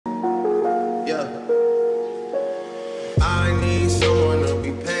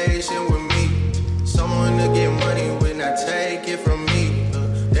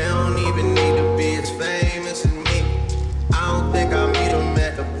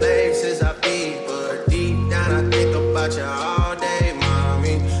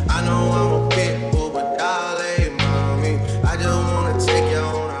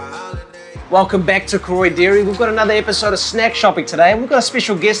Welcome back to Karori Dairy. We've got another episode of Snack Shopping today, and we've got a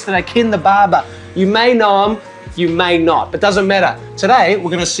special guest today, Ken the Barber. You may know him, you may not, but doesn't matter. Today,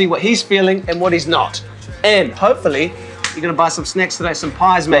 we're gonna see what he's feeling and what he's not. And hopefully, you're gonna buy some snacks today, some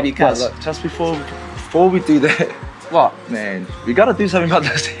pies maybe, cuz. Look, just before we do that, what? Man, we gotta do something about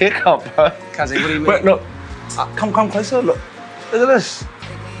this haircut, bro. Cuzzy, what do you mean? Wait, look, come closer, look at this.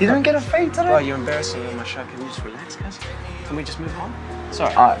 You didn't get a fade today? Bro, you're embarrassing me on my show. Can you just relax, cuz? Can we just move on?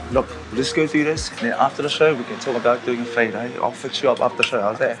 Sorry. Alright, look, let's go through this, and then after the show, we can talk about doing a fade, eh? I'll fix you up after the show,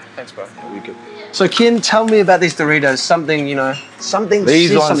 how's that? Thanks, bro. Yeah, we good. So, Ken, tell me about these Doritos. Something, you know, something.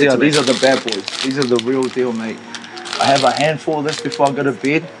 These ones here, these these are the bad boys. These are the real deal, mate. I have a handful of this before I go to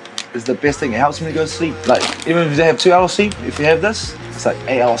bed. It's the best thing. It helps me to go to sleep. Like, even if they have 2 hours sleep, if you have this, it's like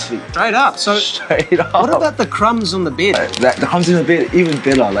 8 hours sleep. Straight up. So, straight up. What about the crumbs on the bed? The crumbs in the bed, even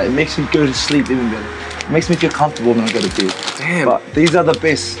better. Like, it makes me go to sleep even better. It makes me feel comfortable when I go to bed. Damn. But these are the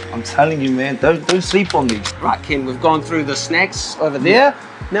best. I'm telling you, man. Don't sleep on these. Right, Ken, we've gone through the snacks over there.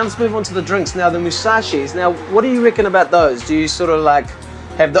 Now let's move on to the drinks. Now, the musashis. Now, what do you reckon about those? Do you sort of like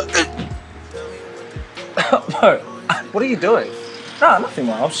have the... Bro, what are you doing? nah, nothing,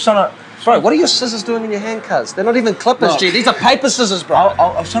 man. I was just trying to... Bro, what are your scissors doing in your hand, cuz? They're not even clippers, No. G. These are paper scissors, bro.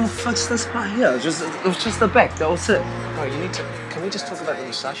 I was trying to fix this part here. It was just the back. That was it. Bro, you need to... Can we just talk about the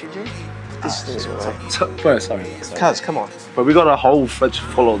musashi, G? This thing's alright. Bro, sorry. Cuz, come on. But we got a whole fridge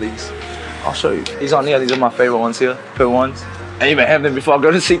full of these. I'll show you. These aren't here. These are my favorite ones here. Favorite ones. I even have them before I go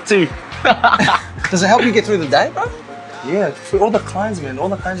to sleep too. Does it help you get through the day, bro? Yeah, for all the clients, man. All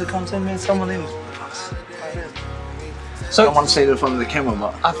the clients that comes in, man. Some of them. So, I don't want to say it in front of the camera,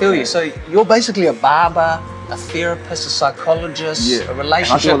 but I feel you. So you're basically a barber, a therapist, a psychologist, a and I do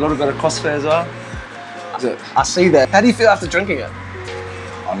relationship. a little bit of CrossFit as well. Is it? I see that. How do you feel after drinking it?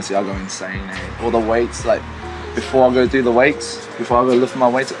 Honestly, I go insane, man. All the weights, like before I go do the weights, before I go lift my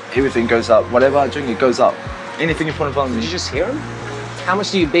weights, everything goes up. Whatever I drink, it goes up. Anything you put in front of Did me. you just hear him? How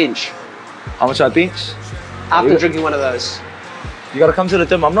much do you bench How much I bench? after drinking one of those? You gotta come to the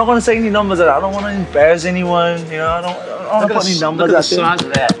gym. I'm not gonna say any numbers. I don't want to embarrass anyone. You know, I don't put any numbers. Look at the size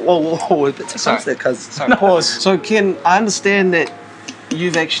of that. Whoa! Sorry. There, cuz. Sorry, pause. So Ken, I understand that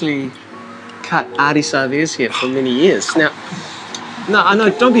you've actually cut Artie Savier's hair for many years. Now, no, I know,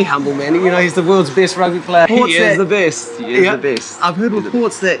 don't be humble, man. You know, he's the world's best rugby player. He is the best. He is the best. I've heard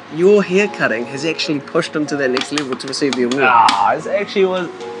reports that your hair cutting has actually pushed him to that next level to receive the award. Ah, it actually was.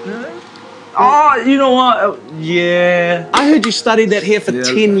 Oh, you know what? Yeah. I heard you studied that hair for Yeah.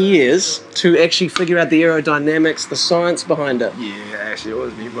 10 years to actually figure out the aerodynamics, the science behind it. Yeah, actually, it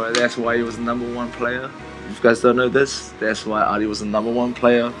was me, bro. That's why he was the #1 player. If you guys don't know this, that's why Adi was the #1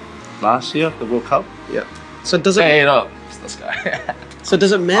 player last year, the World Cup. Yeah. So does it? Hey, no, it's this guy. So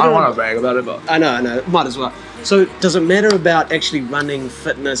does it matter? I don't want to brag about it, but I know. Might as well. So does it matter about actually running,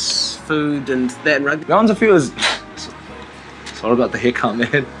 fitness, food, and that in rugby? the ones I feel is it's all about the haircut,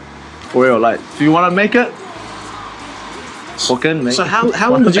 man. For real, like if you want to make it, fucking make So it. how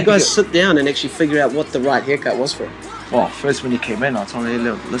long did you guys sit down and actually figure out what the right haircut was for him? Well, first when he came in, I told him,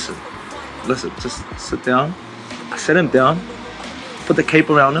 hey, listen, just sit down. I sat him down, put the cape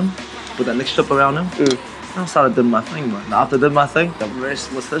around him, put that neck strip around him, and I started doing my thing, man. And after I did my thing, the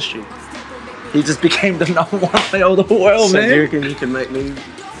rest was history. He just became the #1 player of the world, So man. do you reckon you can make me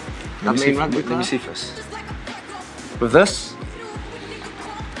Let me rugby let me see first. With this?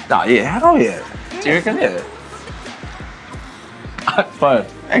 Nah, yeah, hell yeah. Do you reckon? Yeah. Bro,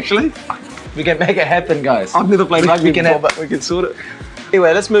 actually, we can make it happen, guys. I've never played rugby we can before, have, but we can sort it.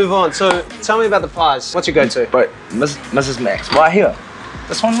 anyway, let's move on. So tell me about the pies. What's your go-to? But Mrs. Max, right here.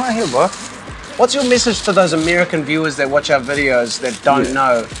 This one right here, bro. What's your message to those American viewers that watch our videos that don't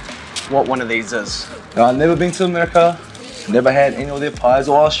know what one of these is? Now, I've never been to America, never had any of their pies,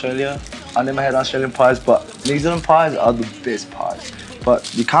 or Australia. I never had Australian pies, but New Zealand pies are the best pies.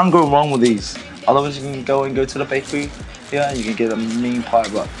 But you can't go wrong with these. Otherwise, you can go to the bakery here and you can get a mean pie,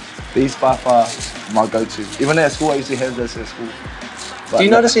 but these by far my go-to. Even at school, I used to have this at school. But Do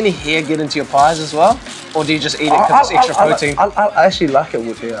you notice any hair get into your pies as well? Or do you just eat it because it's extra protein? I actually like it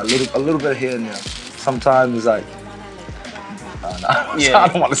with hair, a little bit of hair in there. Sometimes like, no. Yeah. I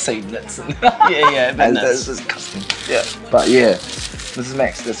don't want to say nuts. yeah, but That's disgusting. Yeah, but yeah, Mrs.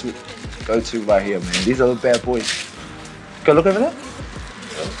 Max, that's go-to right here, man. These are the bad boys. Go look over there.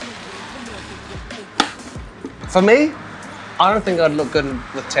 For me, I don't think I'd look good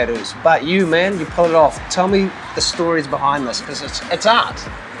with tattoos. But you, man, you pull it off. Tell me the stories behind this, because it's art.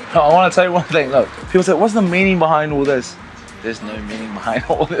 I want to tell you one thing. Look, people say, what's the meaning behind all this? There's no meaning behind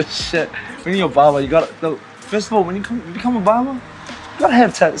all this shit. When you're a barber, you got to, first of all, when you become a barber, you got to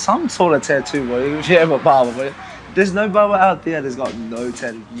have some sort of tattoo, boy. If you have a barber, but There's no barber out there that's got no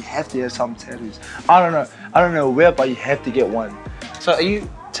tattoos. You have to have some tattoos. I don't know where, but you have to get one. So are you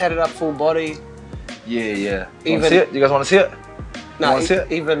tatted up full body? Yeah. Even, want to see it? You guys want to see it? No, you want to see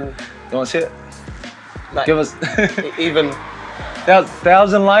it? Even. You want to see it? Like, give us even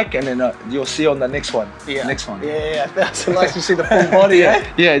 1,000 like, and then you'll see on the next one. Yeah. Next one. Yeah. 1,000 likes to see the full body. Yeah.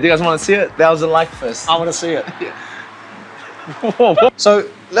 Do you guys want to see it? 1,000 like first. I want to see it. So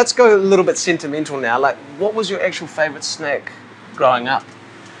let's go a little bit sentimental now. Like, what was your actual favorite snack growing up?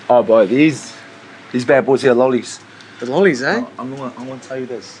 Oh boy, these bad boys here, lollies. The lollies, eh? I'm gonna tell you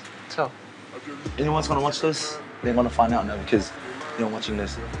this. Tell. Anyone's gonna watch this, they're gonna find out now because they're watching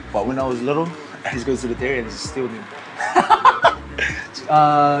this. But when I was little, I used to go to the dairy and just steal them.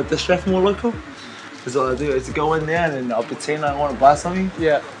 The Strathmore local. That's what I do. Is to go in there and then I'll pretend I want to buy something.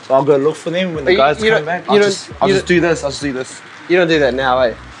 Yeah. So I'll go look for them when the guys come back. I'll just do this. I'll just do this. You don't do that now,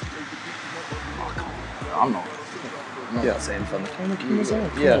 eh? I'm not saying from the camera.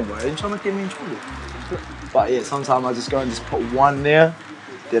 Yeah. Come on, bro. You're trying to get me in trouble. But yeah, sometimes I just go and just put one there.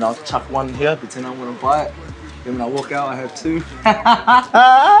 Then I'll chuck one here, pretend I want to buy it. Then when I walk out, I have two.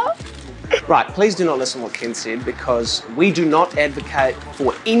 Right, please do not listen to what Ken said because we do not advocate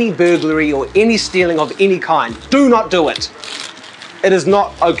for any burglary or any stealing of any kind. Do not do it. It is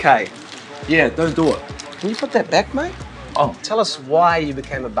not okay. Yeah, don't do it. Can you put that back, mate? Oh. Tell us why you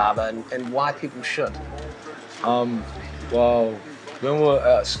became a barber and why people should. Well, when we were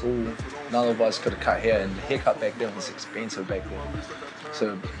at school, none of us could have cut hair, and the haircut back then was expensive back then.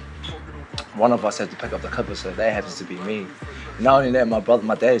 So one of us had to pick up the clippers, so that happens to be me. Not only that, my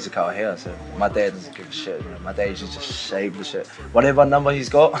dad used to cut hair, so my dad doesn't give a shit. You know, my dad used to just shave the shit. Whatever number he's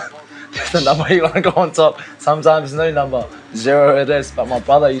got, that's the number you want to go on top. Sometimes no number, 0 it is. But my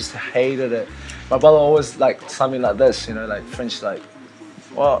brother used to hate it. My brother always liked something like this, you know, like French, like,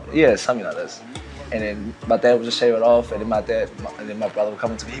 well, yeah, something like this. And then my dad would just shave it off, and then my brother would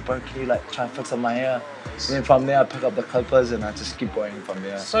come to me, hey bro, can you like try and fix up my hair? And then from there I pick up the clippers and I just keep going from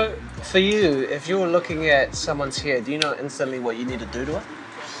there. So for you, if you're looking at someone's hair, do you know instantly what you need to do to it?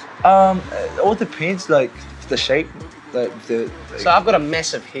 It all depends, like the shape, like So I've got a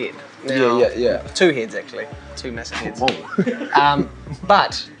massive head. Now, yeah. 2 heads actually, 2 massive heads. Whoa.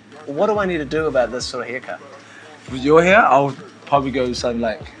 But what do I need to do about this sort of haircut? With your hair, I'll probably go something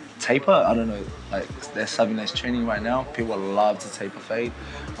like taper. I don't know, like there's something that's trending right now. People love to taper fade.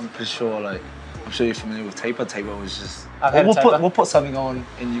 I'm pretty sure, like, I'm sure you're familiar with taper. Taper was just, we'll put something on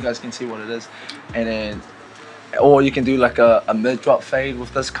and you guys can see what it is. And then, or you can do like a mid-drop fade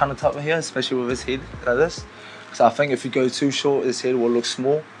with this kind of type of hair, especially with his head like this. So I think if you go too short, his head will look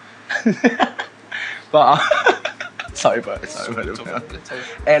small. But sorry bro.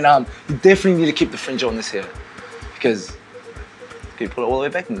 And you definitely need to keep the fringe on this hair because you pull it all the way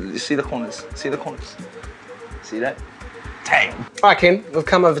back and you see the corners. See the corners. See that? Damn. All right, Ken, we've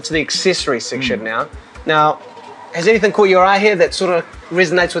come over to the accessory section now. Now, has anything caught your eye here that sort of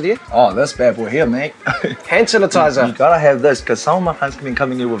resonates with you? Oh, this bad boy here, mate. Hand sanitizer. You gotta have this because some of my friends have been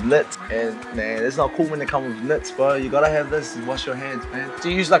coming in with knits. And man, it's not cool when they come with knits, bro. You gotta have this to wash your hands, man. Do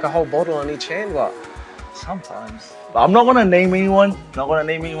you use like a whole bottle on each hand? What? Sometimes. But I'm not gonna name anyone. Not gonna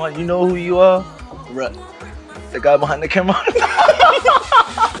name anyone. You know who you are. Right. The guy behind the camera.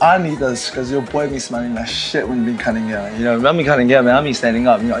 I need this because your boy be smelling like shit when you been cutting hair. You know, when I'm cutting hair, man, I'm standing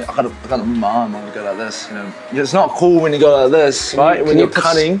up. You know, I gotta move my arm when we go like this. You know, it's not cool when you go like this, right? When you're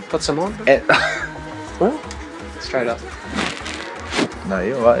cutting. Put some on. What? Straight up. No,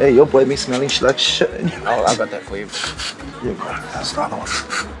 you're right. Hey, your boy be smelling like shit. Oh, I got that for you. Yeah, bro. That's not on.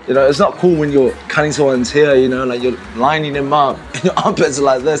 You know, it's not cool when you're cutting someone's hair. You know, like you're lining them up, and your armpits are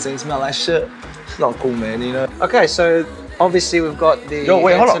like this, and you smell like shit. It's not cool, man. You know. Okay, so obviously we've got the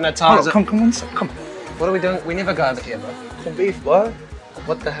sanitizer. Come. What are we doing? We never go over here, bro. Corned beef, bro.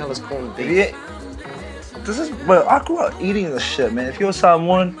 What the hell is corned beef? Yeah. This is, bro, I grew up eating this shit, man. If you're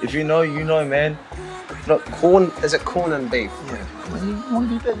someone, if you know, man. Look, corn, is it corn and beef? Yeah. You want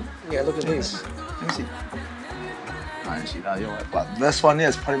to be big? Yeah, look at these. Let me see. I didn't see that, you're right. But this one here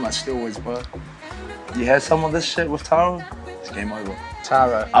is pretty much steroids, bro. You had some of this shit with taro? It's game over.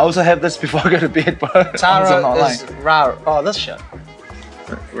 Taro. I also have this before I go to bed, bro. Taro is rare. Oh, this shit.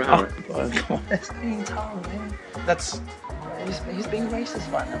 Rare. Oh, come on. That's being taro, man. That's... He's being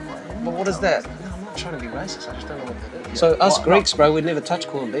racist right now, bro. But what is that? No, I'm not trying to be racist. I just don't know what that is. So us Greeks, bro, we'd never touch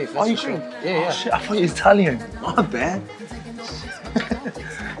corned beef. That's you for sure. Greek? Yeah. Oh, shit, I thought you were Italian. My bad.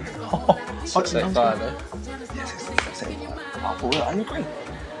 685, though. Yes, 685. Oh, for real? Are you Greek?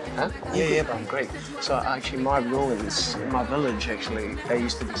 Huh? Yeah, but I'm Greek. So actually, my ruins in my village, actually, they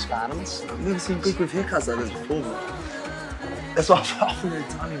used to be Spartans. I've never seen Greek with haircuts like this before, bro. That's what I feel really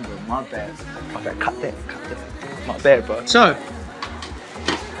tiny, bro. My bad. My bad. Cut that. My bad, bro. So,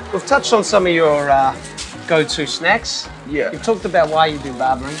 we've touched on some of your go-to snacks. Yeah. You've talked about why you do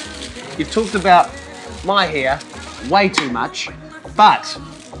barbering. You've talked about my hair way too much. But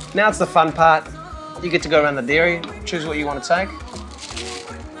now it's the fun part. You get to go around the dairy, choose what you want to take,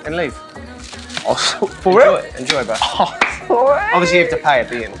 and leave. Oh, for real? Enjoy, bro. Oh, for real? Obviously, you have to pay at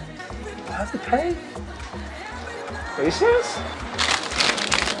the end. I have to pay? Are you serious?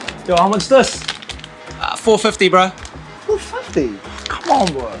 Yo, how much is this? $4.50, bro. $4.50? Come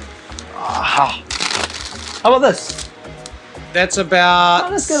on, bro. How about this? That's about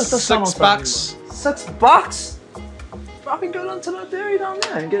let's get this $6. $6? Bro, I can go down to the dairy down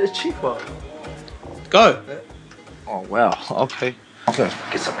there and get it cheaper. Go. Oh, wow. Okay. Okay,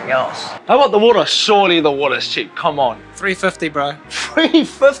 get something else. How about the water? Surely the water's cheap. Come on. $3.50, bro.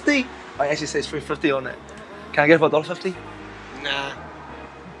 $3.50? Oh, it actually says $3.50 on it. Can I get it for $1.50? Nah.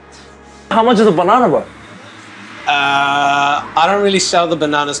 How much is a banana, bro? I don't really sell the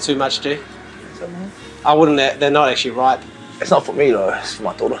bananas too much, G. I wouldn't. They're not actually ripe. It's not for me though. It's for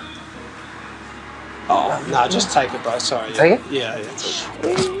my daughter. Oh no, just take it, bro. Sorry. Take it? Yeah. It's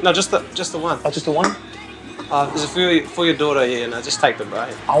okay. No, just the one. Oh, just the one? Is it for your daughter? Yeah. No, just take the bro.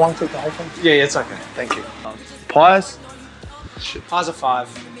 I want to take the whole thing. Yeah, it's okay. Thank you. Pies? Pies are $5.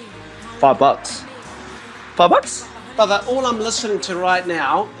 $5. $5? Brother, all I'm listening to right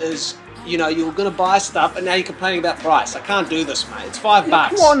now is, you know, you were going to buy stuff and now you're complaining about price. I can't do this, mate. It's $5.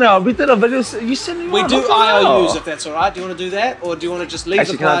 Come on now, we did a video. You said you we do IOUs if that's all right. Do you want to do that, or do you want to just leave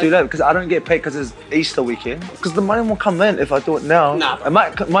Actually, the can I do that? Because I don't get paid because it's Easter weekend. Because the money won't come in if I do it now. No. It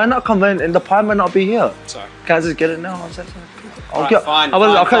might not come in and the pie might not be here. Sorry. Can I just get it now? I'll Right, get. fine,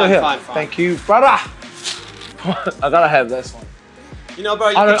 I'll cut it here. fine. Thank you, brother. I gotta have this one. You know, bro.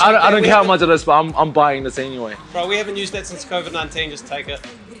 I don't care how much it is, but I'm buying this anyway. Bro, we haven't used that since COVID-19. Just take it.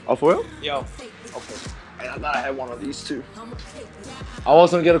 Oh, for real? Yo. Okay. I gotta have one of these too. I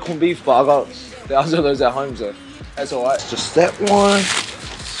was gonna get a corned beef, but I got the other those at home, so that's alright. Just that one.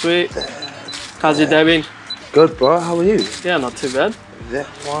 Sweet. How's your day been? Good, bro. How are you? Yeah, not too bad. That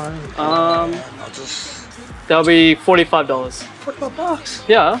one. Um, I'll just that'll be $45. $45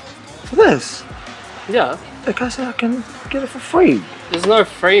 Yeah, for this. yeah. The guy said I can get it for free. There's no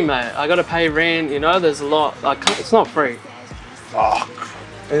free, mate. I gotta pay rent. You know, there's a lot. It's not free. Oh,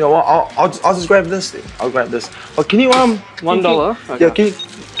 you know what? I'll just grab this thing. I'll grab this. But can you $1. Yeah, can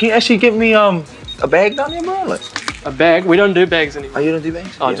you actually get me a bag down here, bro? Like, A bag? We don't do bags anymore. oh, you don't do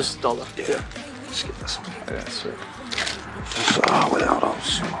bags? Oh, Yeah. just $1. Yeah. Just get this one. Yeah, sweet. Just, wait, hold on.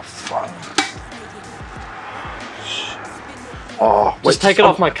 It's on my phone. Oh, wait. Just take it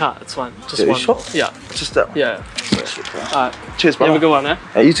off my cart. It's fine. Just Yeah, you one. sure? Yeah. Just that one. Yeah. Sweet, bro. Alright. Cheers, bro. Have a good one, eh?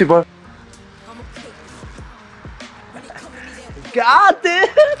 Hey, you too, bro. God, dude.